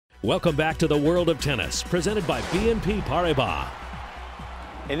Welcome back to the world of tennis, presented by BNP Paribas.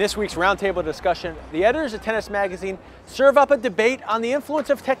 In this week's roundtable discussion, the editors of Tennis Magazine serve up a debate on the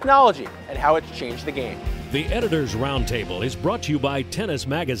influence of technology and how it's changed the game. The Editors Roundtable is brought to you by Tennis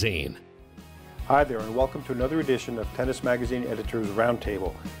Magazine. Hi there, and welcome to another edition of Tennis Magazine Editors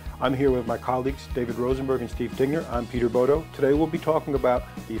Roundtable. I'm here with my colleagues David Rosenberg and Steve Tigner. I'm Peter Bodo. Today we'll be talking about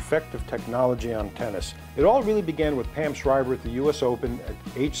the effect of technology on tennis. It all really began with Pam Shriver at the US Open at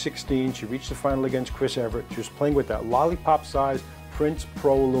age 16. She reached the final against Chris Evert. She was playing with that lollipop-sized Prince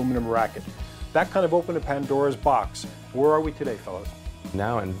Pro aluminum racket. That kind of opened a Pandora's box. Where are we today, fellas?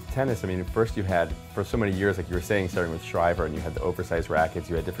 Now in tennis, I mean, first you had, for so many years, like you were saying, starting with Shriver, and you had the oversized rackets,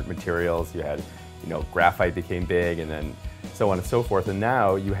 you had different materials, you had, graphite became big, and then so on and so forth. And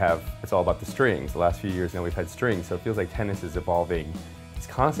now you have, it's all about the strings. The last few years now we've had strings, so it feels like tennis is evolving. It's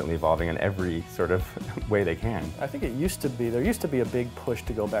constantly evolving in every sort of way they can. I think there used to be a big push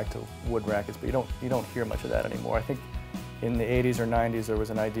to go back to wood rackets, but you don't hear much of that anymore. I think in the 80s or 90s there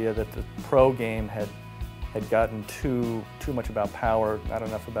was an idea that the pro game had gotten too much about power, not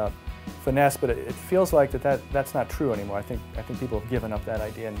enough about finesse, but it feels like that's not true anymore. I think people have given up that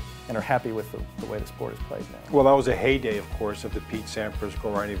idea and are happy with the way the sport is played now. Well, that was a heyday, of course, of the Pete Sampras,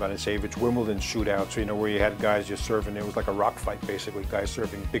 Goran Ivanisevic, Wimbledon shootouts, where you had guys just serving. It was like a rock fight, basically, guys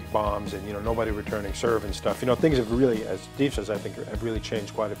serving big bombs and, nobody returning serve and stuff. Things have really, as Steve says, I think have really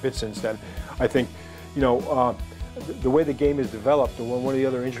changed quite a bit since then. I think, the way the game is developed, and one of the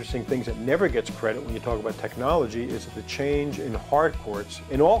other interesting things that never gets credit when you talk about technology is the change in hard courts,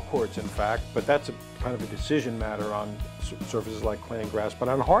 in all courts in fact, but that's kind of a decision matter on surfaces like clay and grass. But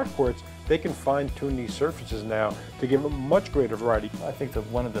on hard courts, they can fine-tune these surfaces now to give them much greater variety. I think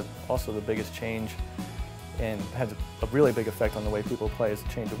that also the biggest change and has a really big effect on the way people play is the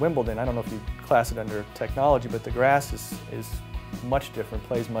change at Wimbledon. I don't know if you class it under technology, but the grass is much different,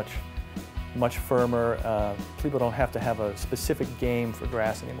 plays much firmer. People don't have to have a specific game for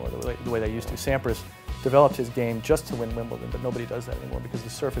grass anymore the way they used to. Sampras developed his game just to win Wimbledon, but nobody does that anymore because the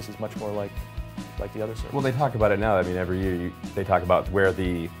surface is much more like the other surface. Well, they talk about it now. I mean, every year they talk about where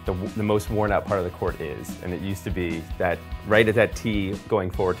the most worn out part of the court is, and it used to be that right at that tee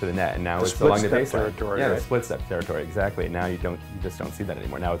going forward to the net, and now it's along the baseline. Territory, yeah, right? the split step territory, exactly. Now you just don't see that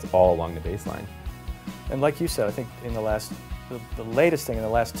anymore. Now it's all along the baseline. And like you said, I think in the latest thing in the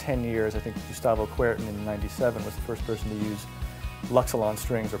last 10 years, I think Gustavo Kuerten in '97 was the first person to use Luxolon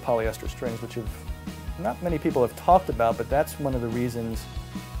strings or polyester strings, which not many people have talked about, but that's one of the reasons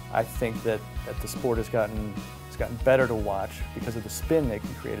I think that the sport has gotten better to watch because of the spin they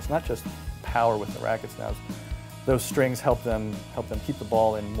can create. It's not just power with the rackets now. Those strings help them keep the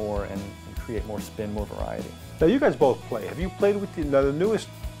ball in more and create more spin, more variety. Now you guys both play. Have you played with the newest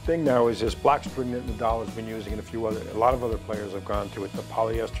thing now is this black string that Nadal has been using, and a lot of other players have gone to it, the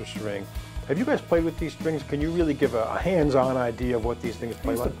polyester string. Have you guys played with these strings? Can you really give a hands-on idea of what these things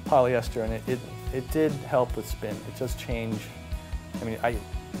play like? The polyester, and it did help with spin. It does change. I mean,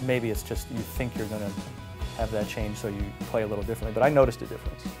 maybe it's just you think you're going to have that change, so you play a little differently. But I noticed a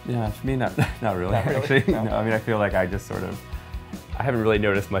difference. Yeah, for me, not really. Not really? Actually, No. I mean, I feel like I haven't really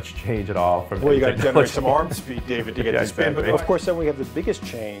noticed much change at all from. Well, you got to generate some arm speed, David, to get the spin. Exactly. But of course, then we have the biggest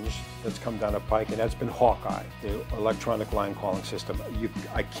change that's come down the pike, and that's been Hawkeye, the electronic line calling system.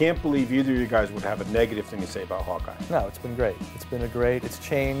 I can't believe either of you guys would have a negative thing to say about Hawkeye. No, it's been great. It's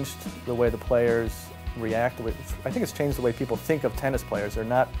changed the way the players react. I think it's changed the way people think of tennis players. They're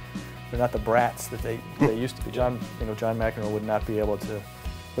not the brats that they used to be. John McEnroe would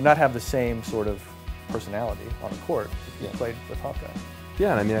not have the same sort of personality on the court if you played with Hawkeye.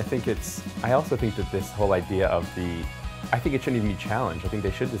 Yeah, and I mean, I also think that this whole idea of I think it shouldn't even be challenged. I think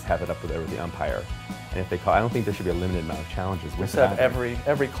they should just have it up there with the umpire. And if they call, I don't think there should be a limited amount of challenges with that.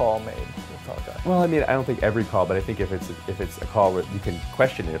 Every call made with Hawkeye. Well, I mean, I don't think every call, but I think if it's a call where you can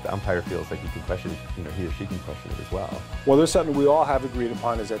question it, if the umpire feels like you can question it, he or she can question it as well. Well, there's something we all have agreed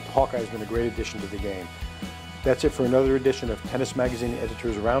upon is that Hawkeye has been a great addition to the game. That's it for another edition of Tennis Magazine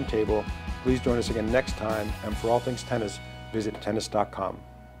Editors Roundtable. Please join us again next time, and for all things tennis, visit tennis.com.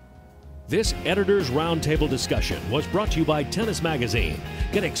 This Editors Roundtable discussion was brought to you by Tennis Magazine.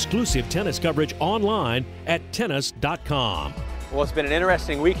 Get exclusive tennis coverage online at tennis.com. Well, it's been an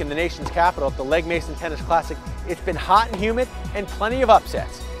interesting week in the nation's capital at the Legg Mason Tennis Classic. It's been hot and humid and plenty of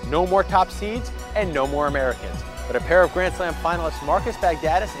upsets. No more top seeds and no more Americans. But a pair of Grand Slam finalists, Marcus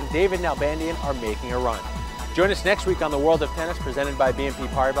Baghdatis and David Nalbandian, are making a run. Join us next week on The World of Tennis, presented by BNP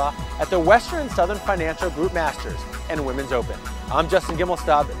Paribas, at the Western and Southern Financial Group Masters and Women's Open. I'm Justin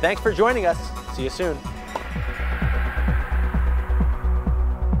Gimelstob. Thanks for joining us. See you soon.